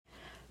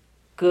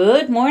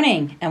Good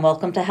morning and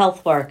welcome to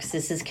HealthWorks.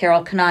 This is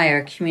Carol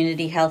Kanier,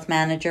 Community Health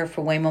Manager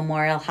for Wayne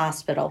Memorial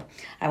Hospital.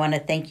 I want to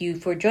thank you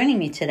for joining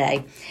me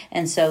today.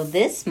 And so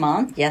this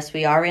month, yes,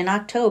 we are in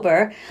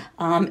October,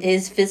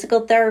 is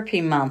Physical Therapy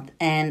Month.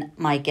 And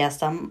my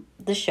guest on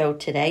the show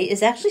today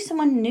is actually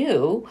someone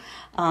new,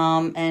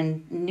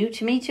 and new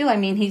to me too. I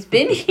mean, he's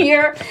been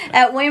here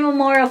at Wayne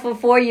Memorial for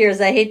 4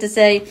 years. I hate to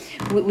say,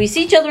 we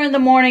see each other in the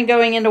morning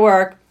going into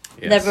work.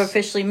 Yes. Never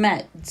officially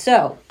met.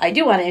 So I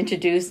do want to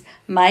introduce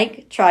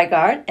Mike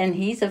Trigard, and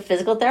he's a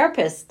physical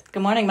therapist.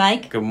 Good morning,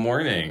 Mike. Good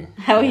morning.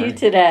 How are you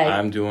today?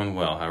 I'm doing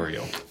well. How are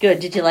you? Good.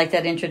 Did you like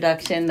that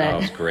introduction? Oh,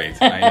 it's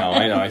great. I know.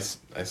 I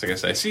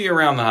see you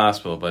around the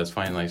hospital, but it's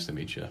fine. Nice to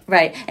meet you.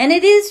 Right. And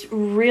it is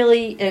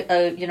really,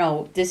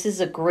 this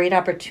is a great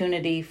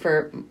opportunity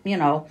for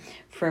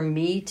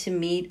me to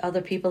meet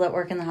other people that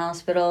work in the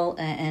hospital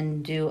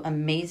and do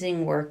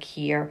amazing work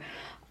here.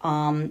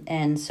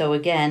 And so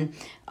again,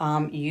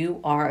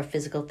 you are a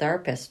physical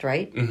therapist,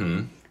 right?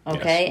 Mm-hmm.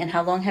 Okay. Yes. And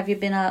how long have you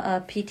been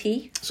a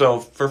PT? So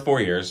for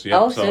 4 years.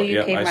 Yep. Oh, so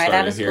you came right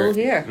out of school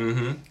here.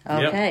 Mm-hmm.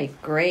 Okay.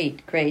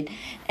 Yep. Great.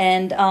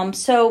 And,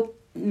 so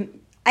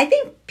I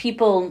think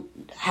people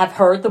have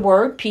heard the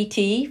word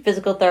PT,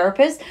 physical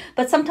therapist,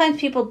 but sometimes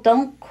people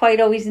don't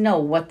quite always know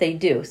what they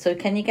do. So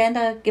can you kind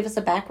of give us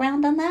a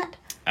background on that?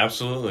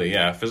 Absolutely.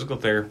 Yeah. Physical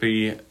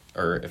therapy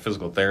or a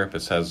physical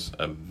therapist has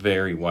a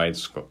very wide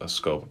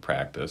scope of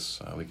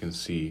practice. We can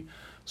see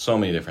so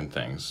many different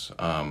things.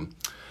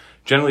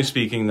 Generally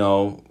speaking,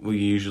 though, we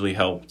usually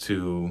help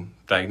to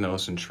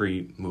diagnose and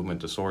treat movement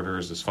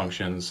disorders,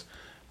 dysfunctions,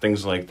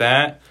 things like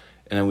that.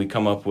 And then we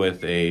come up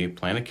with a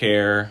plan of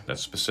care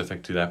that's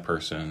specific to that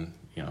person.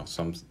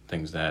 Some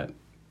things that,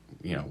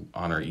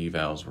 on our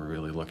evals we're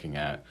really looking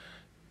at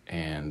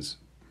and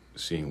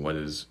seeing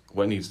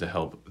what needs to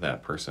help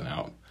that person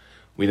out.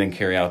 We then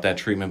carry out that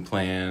treatment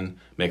plan,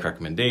 make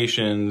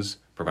recommendations,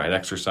 provide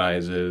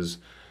exercises,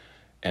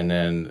 and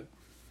then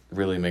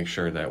really make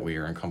sure that we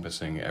are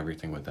encompassing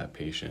everything with that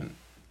patient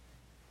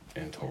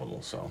in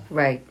total. So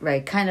Right.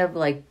 Kind of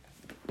like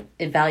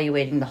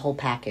evaluating the whole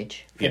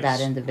package for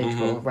that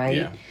individual, mm-hmm. right?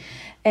 Yeah.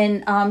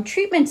 And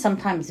treatments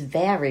sometimes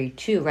vary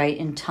too, right?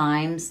 In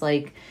times,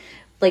 like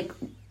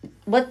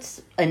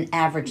what's an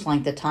average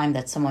length of time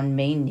that someone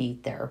may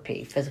need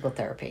therapy, physical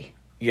therapy?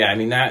 Yeah, I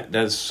mean,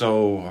 that's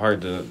so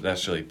hard to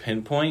necessarily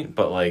pinpoint,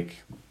 but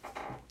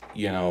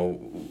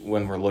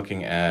when we're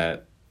looking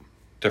at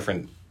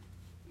different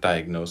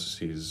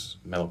diagnoses,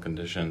 medical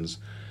conditions,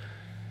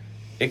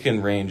 it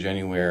can range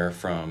anywhere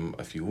from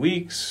a few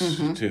weeks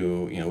mm-hmm.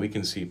 to, we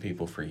can see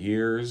people for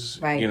years,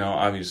 right.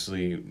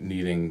 Obviously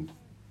needing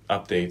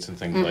updates and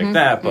things mm-hmm. like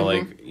that, but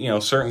mm-hmm.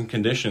 Certain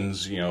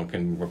conditions,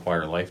 can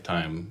require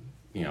lifetime,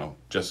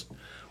 just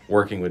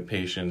working with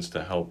patients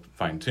to help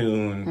fine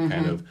tune, mm-hmm.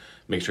 kind of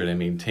make sure they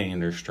maintain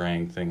their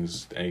strength,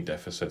 any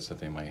deficits that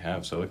they might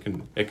have. So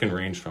it can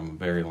range from a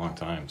very long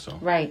time. So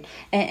right,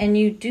 and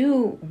you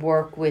do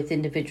work with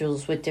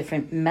individuals with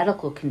different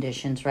medical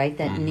conditions, right?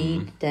 That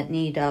mm-hmm.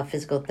 need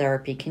physical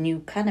therapy. Can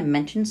you kind of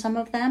mention some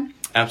of them?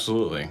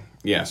 Absolutely,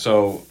 yeah.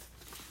 So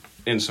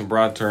in some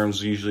broad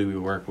terms, usually we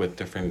work with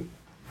different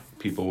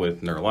people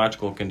with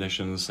neurological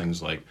conditions,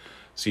 things like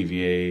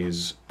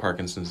CVAs,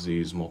 Parkinson's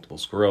disease, multiple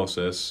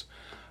sclerosis.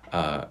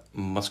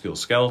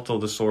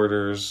 Musculoskeletal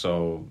disorders,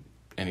 so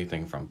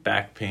anything from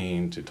back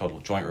pain to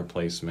total joint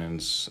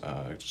replacements,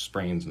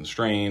 sprains and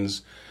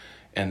strains.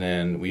 And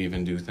then we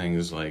even do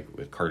things like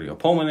with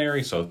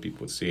cardiopulmonary, so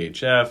people with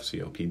CHF,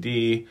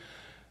 COPD.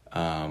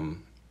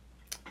 And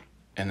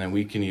then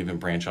we can even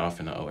branch off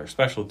into other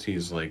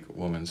specialties like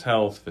women's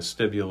health,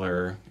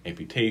 vestibular,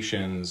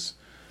 amputations.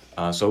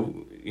 So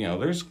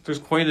there's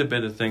quite a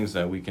bit of things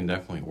that we can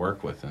definitely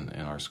work with in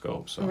our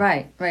scope. So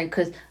Right,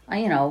 because,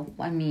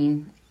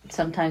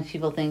 sometimes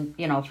people think,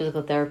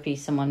 physical therapy,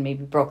 someone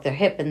maybe broke their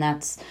hip and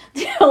that's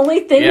the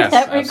only thing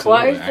that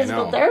requires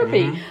physical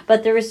therapy. Mm-hmm.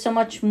 But there is so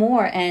much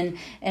more. And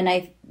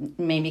I,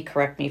 maybe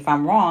correct me if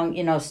I'm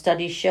wrong,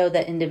 studies show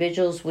that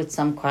individuals with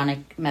some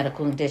chronic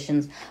medical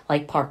conditions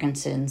like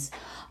Parkinson's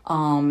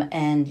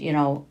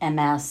and,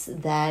 MS,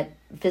 that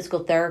physical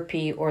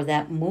therapy or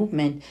that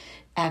movement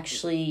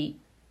actually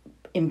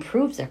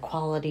improves their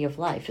quality of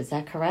life. Is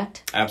that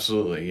correct?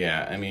 Absolutely,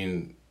 yeah. I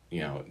mean,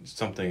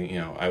 something,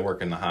 I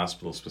work in the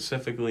hospital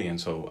specifically, and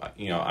so,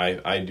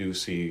 I do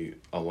see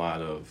a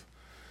lot of,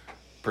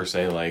 per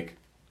se, like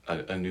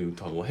a new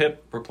total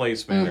hip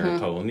replacement mm-hmm. or a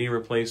total knee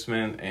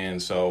replacement,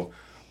 and so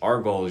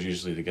our goal is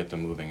usually to get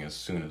them moving as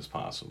soon as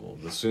possible.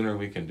 The sooner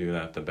we can do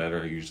that, the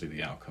better usually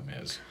the outcome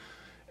is.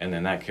 And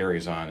then that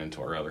carries on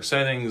into our other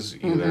settings,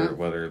 either mm-hmm.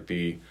 whether it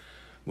be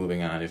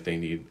moving on if they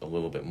need a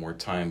little bit more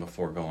time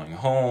before going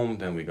home,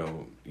 then we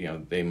go,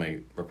 they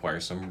might require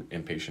some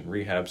inpatient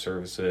rehab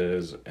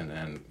services. And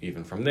then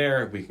even from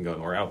there, we can go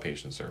to our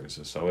outpatient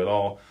services. So it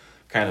all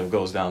kind of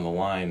goes down the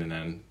line, and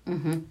then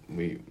mm-hmm.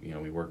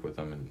 we work with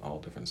them in all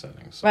different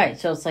settings. So. Right.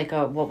 So it's like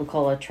what we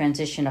call a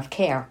transition of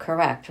care,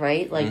 correct?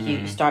 Right. Like mm-hmm.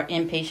 you start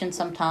inpatient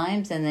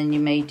sometimes, and then you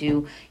may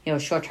do,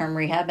 short-term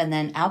rehab and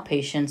then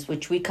outpatients,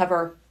 which we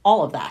cover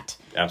all of that.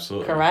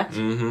 Absolutely. Correct?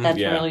 Mm-hmm. That's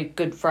Yeah. really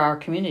good for our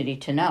community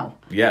to know.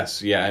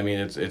 Yes, yeah. I mean,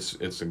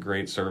 it's a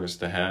great service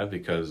to have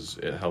because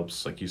it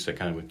helps, like you said,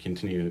 kind of with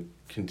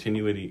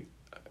continuity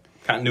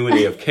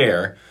of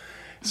care.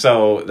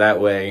 So that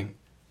way,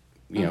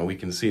 we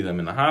can see them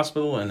in the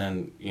hospital, and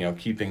then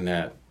keeping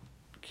that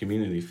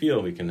community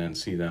feel, we can then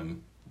see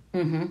them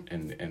in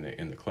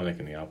the clinic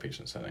in the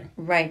outpatient setting.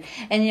 Right.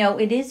 And,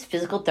 it is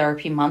Physical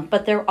Therapy Month,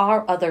 but there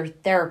are other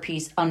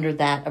therapies under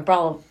that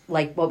umbrella,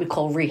 like what we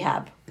call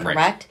rehab,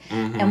 correct? Right.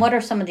 Mm-hmm. And what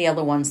are some of the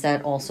other ones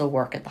that also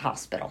work at the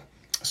hospital?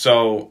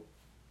 So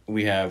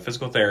we have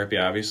physical therapy,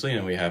 obviously,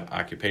 and we have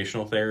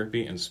occupational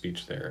therapy and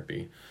speech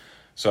therapy.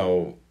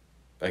 So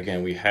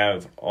again, we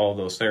have all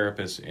those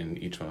therapists in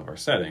each one of our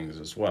settings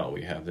as well.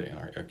 We have in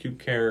our acute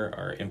care,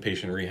 our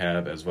inpatient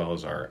rehab, as well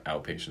as our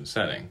outpatient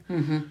setting.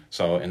 Mm-hmm.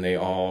 So, and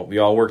we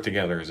all work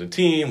together as a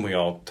team. We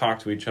all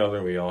talk to each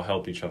other. We all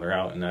help each other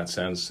out in that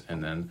sense.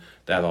 And then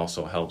that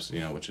also helps,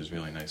 which is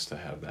really nice to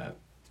have that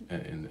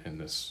in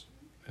this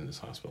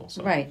hospital.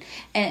 So. Right.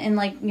 And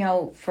like,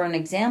 for an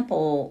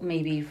example,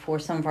 maybe for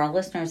some of our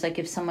listeners, like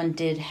if someone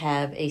did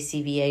have a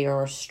CVA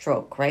or a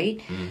stroke, right?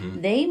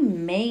 Mm-hmm. They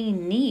may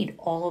need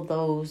all of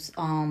those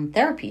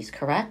therapies,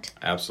 correct?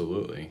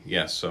 Absolutely.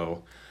 Yes.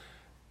 So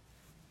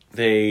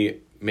they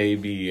may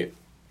be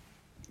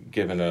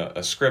given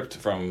a script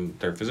from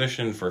their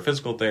physician for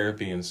physical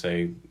therapy and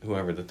say,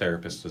 whoever the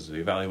therapist does the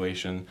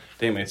evaluation,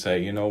 they may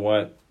say, you know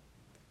what,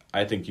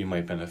 I think you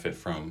might benefit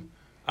from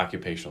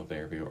occupational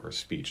therapy or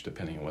speech,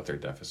 depending on what their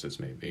deficits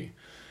may be.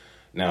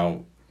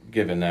 Now,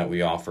 given that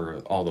we offer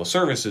all those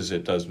services,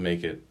 it does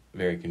make it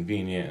very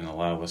convenient and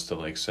allow us to,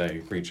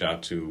 reach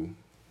out to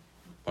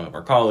one of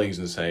our colleagues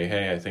and say,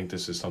 hey, I think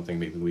this is something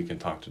maybe we can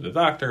talk to the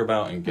doctor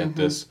about and get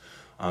this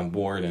on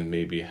board, and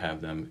maybe have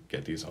them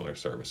get these other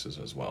services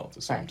as well at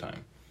the same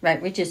time.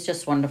 Right, which is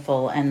just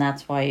wonderful, and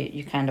that's why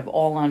you kind of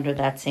all under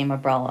that same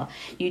umbrella.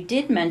 You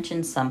did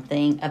mention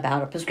something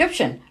about a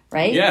prescription,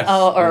 right? Yes.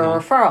 Or a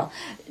referral.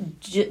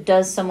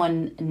 Does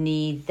someone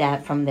need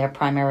that from their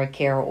primary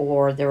care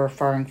or their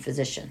referring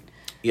physician?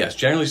 Yes,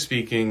 generally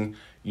speaking,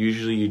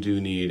 usually you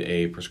do need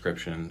a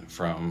prescription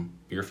from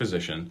your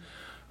physician.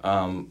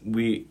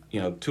 We,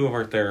 two of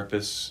our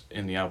therapists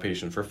in the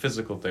outpatient for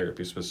physical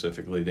therapy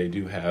specifically, they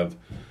do have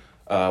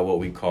what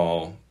we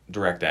call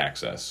direct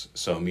access.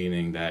 So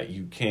meaning that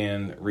you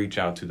can reach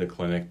out to the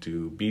clinic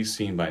to be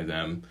seen by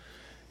them,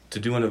 to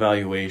do an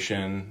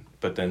evaluation,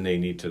 but then they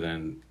need to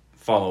then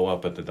follow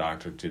up at the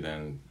doctor to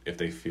then, if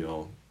they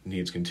feel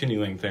needs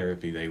continuing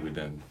therapy, they would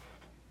then,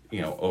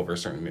 over a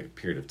certain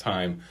period of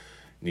time,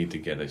 need to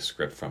get a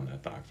script from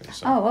that doctor.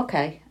 So. Oh,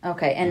 okay.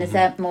 And does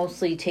that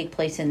mostly take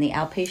place in the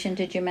outpatient,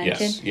 did you mention?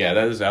 Yes. Yeah,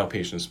 that is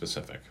outpatient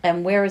specific.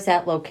 And where is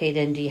that located,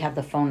 and do you have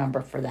the phone number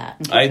for that,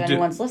 in case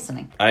anyone's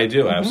listening? I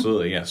do,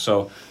 absolutely, yeah.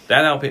 So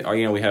that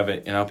we have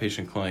an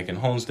outpatient clinic in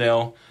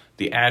Honesdale.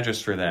 The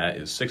address for that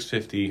is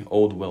 650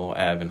 Old Willow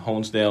Ave in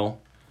Honesdale.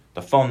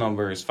 The phone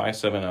number is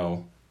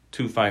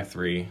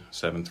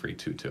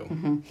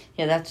 570-253-7322.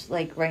 Yeah, that's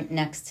right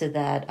next to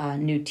that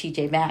new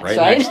TJ Maxx, right?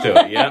 Right next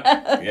to it,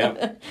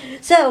 yep.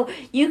 So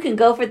you can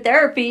go for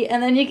therapy,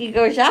 and then you can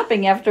go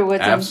shopping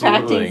afterwards. Absolutely.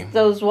 And practice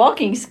those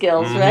walking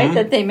skills, right,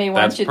 that they may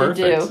want you to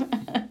do.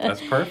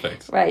 That's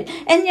perfect. Right.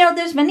 And,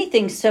 there's many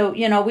things. So,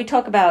 we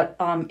talk about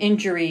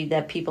injury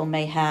that people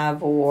may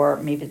have, or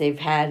maybe they've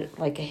had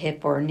like a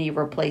hip or a knee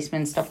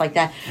replacement, stuff like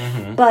that.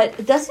 Mm-hmm.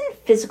 But doesn't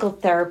physical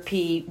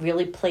therapy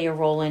really play a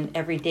role in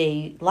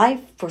everyday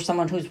life for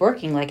someone who's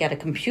working like at a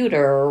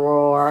computer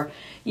or,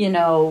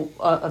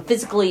 a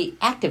physically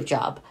active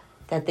job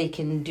that they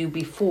can do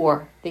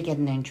before they get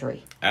an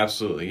injury?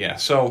 Absolutely, yeah.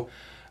 So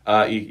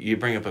you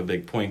bring up a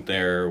big point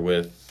there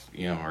with,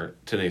 our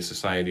today's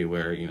society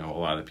where, a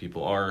lot of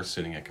people are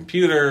sitting at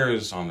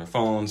computers, on their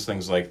phones,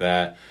 things like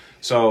that.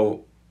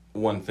 So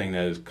one thing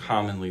that is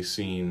commonly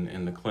seen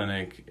in the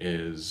clinic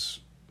is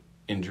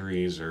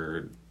injuries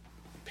or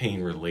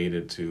pain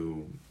related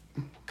to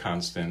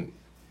constant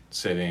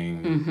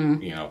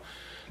sitting,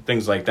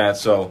 things like that.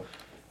 So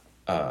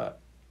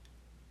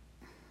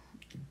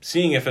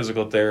seeing a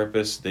physical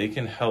therapist, they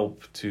can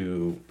help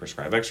to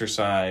prescribe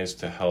exercise,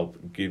 to help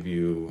give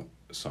you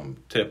some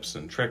tips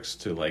and tricks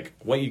to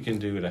what you can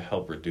do to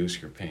help reduce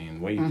your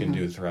pain, what you can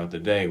do throughout the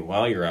day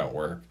while you're at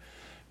work,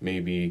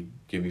 maybe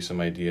give you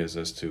some ideas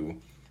as to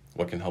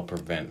what can help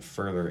prevent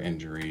further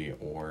injury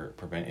or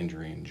prevent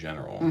injury in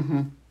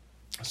general.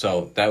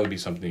 So that would be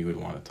something you would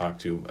want to talk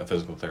to a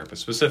physical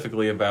therapist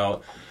specifically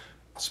about,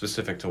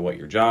 specific to what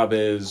your job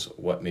is,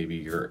 what maybe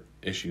your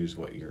issues,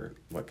 what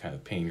kind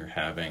of pain you're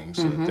having,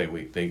 so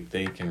that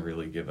they can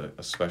really give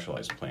a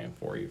specialized plan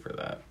for you for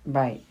that.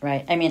 Right.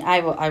 I mean,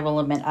 I will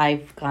admit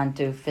I've gone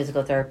to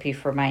physical therapy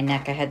for my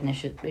neck. I had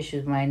issues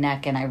with my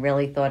neck, and I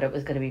really thought it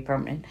was going to be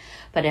permanent.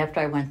 But after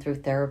I went through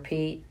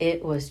therapy,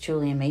 it was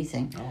truly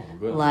amazing. Oh,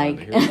 good.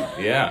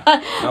 Yeah.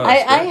 No,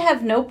 I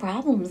have no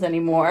problems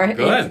anymore.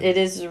 Good. It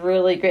is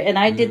really great. And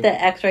I did the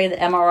X-ray, the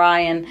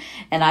MRI,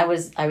 and I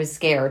was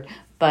scared.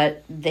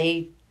 But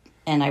they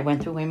and I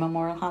went through Wayne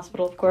Memorial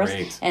Hospital, of course.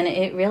 Great. And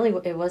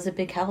it was a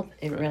big help.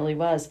 It really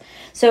was.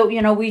 So,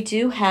 we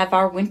do have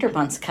our winter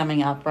months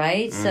coming up,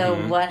 right? So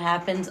what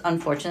happens,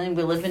 unfortunately,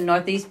 we live in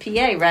Northeast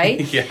PA,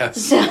 right?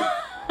 Yes. So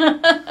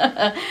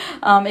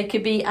it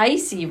could be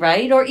icy,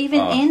 right? Or even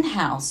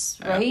in-house,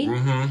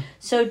 right?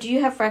 So do you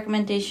have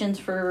recommendations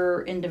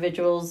for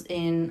individuals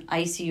in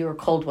icy or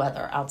cold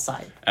weather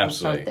outside?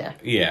 Absolutely.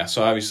 Yeah,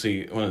 so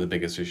obviously one of the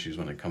biggest issues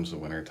when it comes to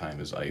wintertime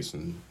is ice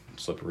and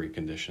slippery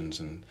conditions.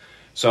 And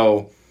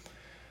so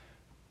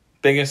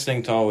biggest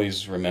thing to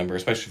always remember,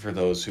 especially for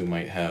those who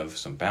might have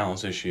some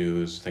balance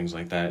issues, things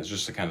like that, is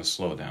just to kind of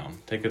slow down.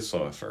 Take it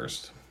slow at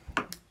first.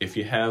 If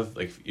you have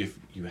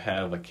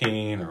a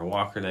cane or a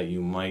walker that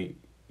you might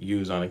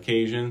use on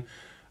occasion,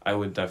 I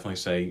would definitely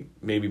say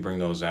maybe bring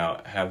those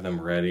out, have them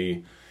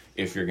ready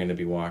if you're going to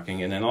be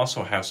walking, and then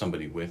also have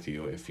somebody with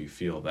you if you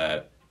feel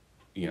that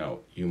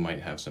you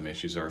might have some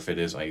issues, or if it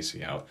is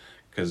icy out,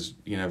 because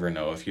you never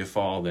know. If you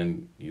fall,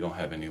 then you don't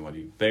have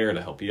anybody there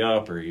to help you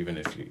up, or even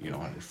if you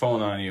don't have your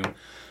phone on you.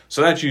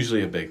 So that's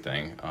usually a big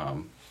thing,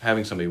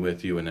 having somebody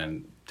with you and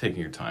then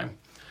taking your time,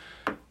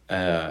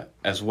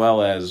 as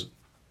well as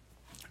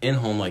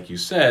in-home, like you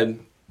said,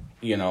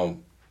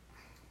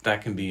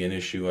 that can be an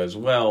issue as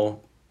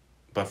well.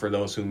 But for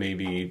those who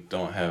maybe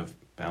don't have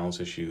balance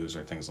issues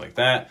or things like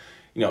that,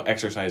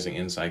 exercising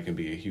inside can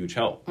be a huge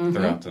help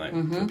throughout the night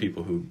for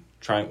people who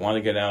want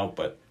to get out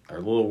but are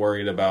a little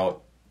worried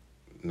about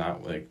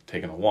not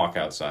taking a walk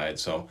outside.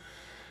 So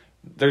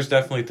there's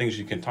definitely things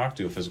you can talk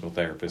to a physical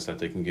therapist that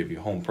they can give you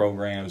home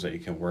programs that you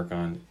can work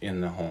on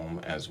in the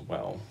home as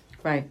well.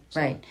 Right.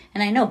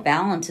 And I know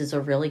balances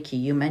are really key.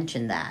 You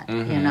mentioned that.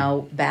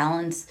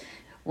 Balance,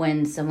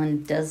 when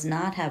someone does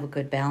not have a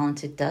good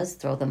balance, it does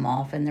throw them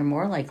off and they're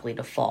more likely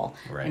to fall.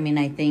 Right. I mean,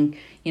 I think,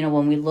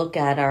 when we look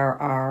at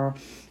our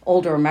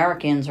older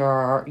Americans or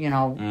our,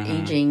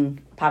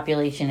 aging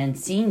population and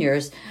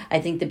seniors, I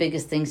think the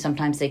biggest thing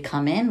sometimes they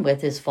come in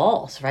with is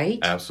falls, right?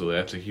 Absolutely.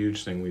 That's a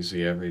huge thing we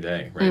see every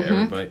day, right?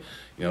 Everybody,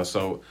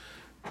 so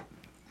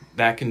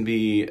that can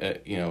be,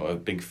 a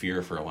big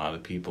fear for a lot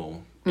of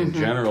people in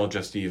general,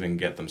 just to even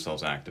get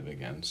themselves active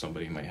again.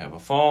 Somebody might have a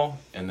fall,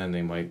 and then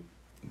they might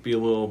be a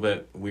little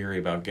bit weary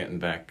about getting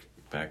back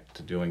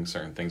to doing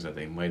certain things that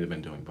they might have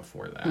been doing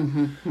before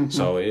that.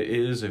 So it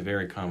is a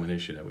very common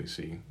issue that we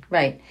see.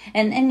 Right.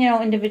 And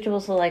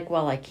individuals are like,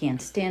 well, I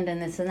can't stand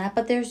in this and that,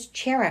 but there's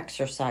chair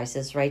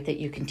exercises, right, that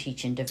you can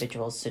teach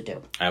individuals to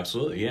do.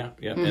 Absolutely, yeah.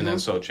 And then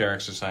so chair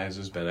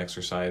exercises, bed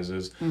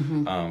exercises,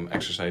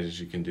 exercises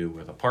you can do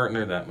with a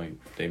partner that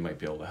they might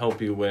be able to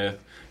help you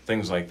with,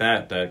 things like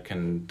that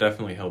can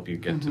definitely help you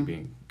get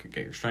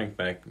get your strength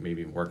back,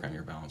 maybe work on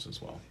your balance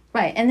as well.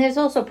 Right. And there's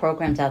also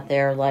programs out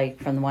there like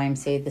from the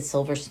YMCA, the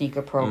Silver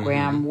Sneaker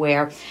program,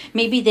 where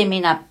maybe they may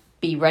not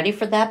be ready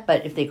for that,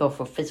 but if they go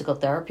for physical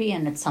therapy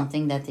and it's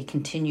something that they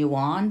continue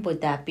on,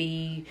 would that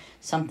be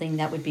something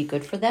that would be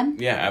good for them?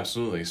 Yeah,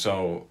 absolutely.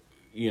 So,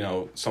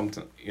 a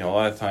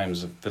lot of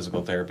times a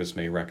physical therapist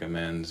may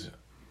recommend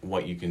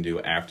what you can do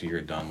after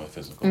you're done with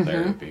physical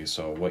therapy.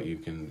 So what you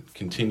can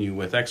continue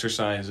with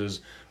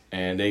exercises,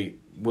 and they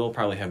will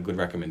probably have good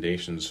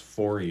recommendations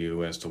for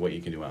you as to what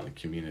you can do out in the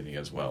community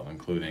as well,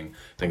 including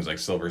things like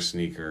Silver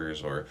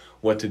Sneakers or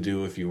what to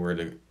do if you were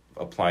to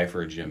apply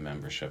for a gym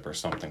membership or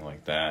something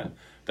like that.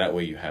 That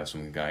way you have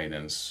some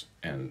guidance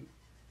and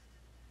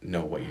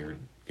know what you're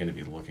going to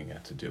be looking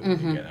at to do when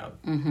you get out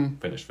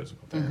finish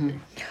physical therapy.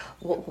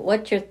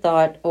 What's your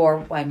thought,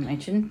 or I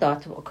mentioned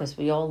thoughts because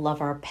we all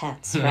love our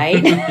pets,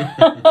 right?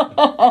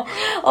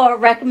 Or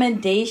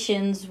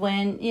recommendations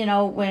when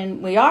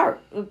we are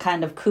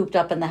kind of cooped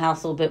up in the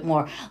house a little bit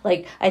more.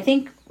 Like I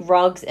think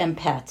rugs and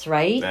pets,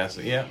 right? That's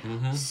it, yeah.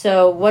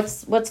 So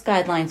what's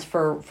guidelines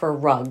for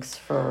rugs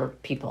for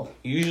people?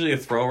 Usually a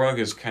throw rug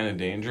is kind of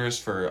dangerous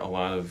for a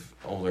lot of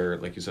older,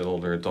 like you said,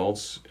 older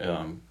adults.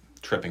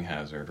 Tripping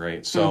hazard,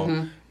 right?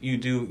 So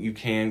you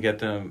can get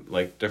them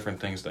like different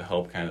things to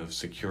help kind of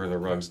secure the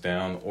rugs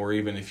down, or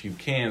even if you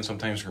can,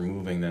 sometimes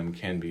removing them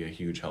can be a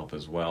huge help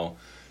as well,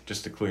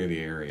 just to clear the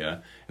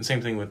area. And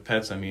same thing with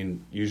pets. I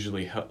mean,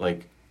 usually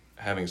like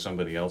having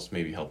somebody else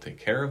maybe help take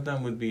care of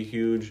them would be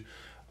huge,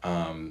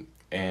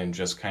 and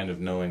just kind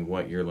of knowing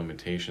what your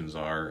limitations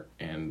are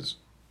and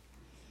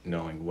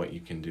knowing what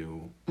you can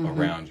do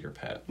around your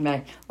pet.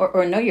 Right.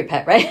 Or know your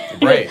pet, right?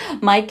 Right.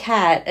 My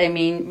cat, I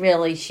mean,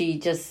 really, she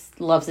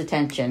just loves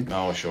attention.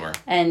 Oh, sure.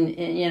 And,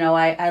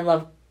 I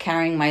love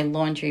carrying my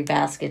laundry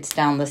baskets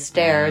down the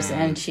stairs,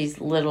 and she's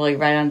literally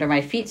right under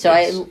my feet. So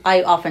yes.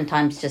 I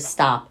oftentimes just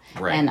stop,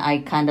 and I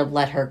kind of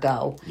let her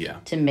go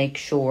to make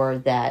sure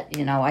that,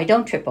 I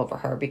don't trip over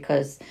her,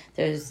 because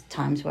there's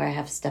times where I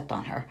have stepped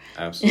on her.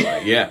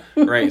 Absolutely. Yeah.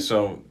 Right.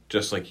 So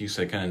just like you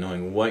said, kind of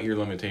knowing what your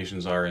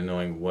limitations are and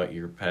knowing what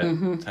your pet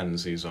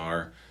tendencies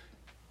are,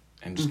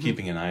 and just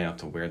keeping an eye out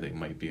to where they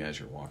might be as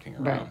you're walking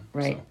around.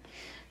 Right.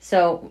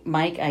 So,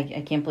 Mike,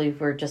 I can't believe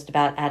we're just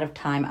about out of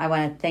time. I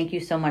want to thank you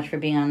so much for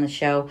being on the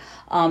show.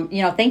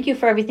 Thank you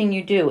for everything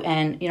you do.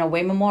 And,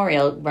 Wayne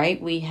Memorial,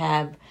 right? We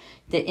have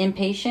the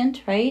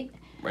inpatient, right?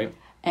 Right.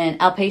 And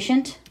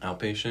outpatient?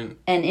 Outpatient.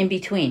 And in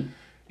between?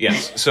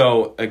 Yes.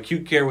 So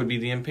acute care would be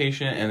the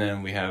inpatient, and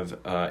then we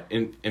have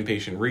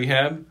inpatient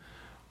rehab,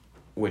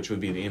 which would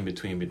be the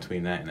in-between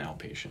between that and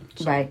outpatient.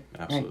 So, right.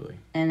 Absolutely.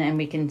 Right. And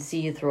we can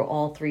see you through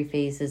all three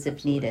phases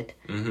if needed.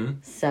 Mm-hmm.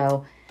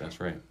 So. That's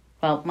right.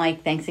 Well,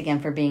 Mike, thanks again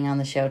for being on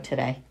the show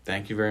today.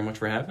 Thank you very much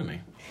for having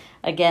me.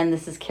 Again,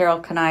 this is Carol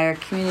Kanier,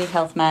 Community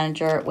Health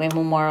Manager at Wayne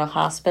Memorial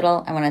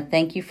Hospital. I want to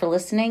thank you for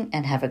listening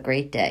and have a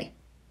great day.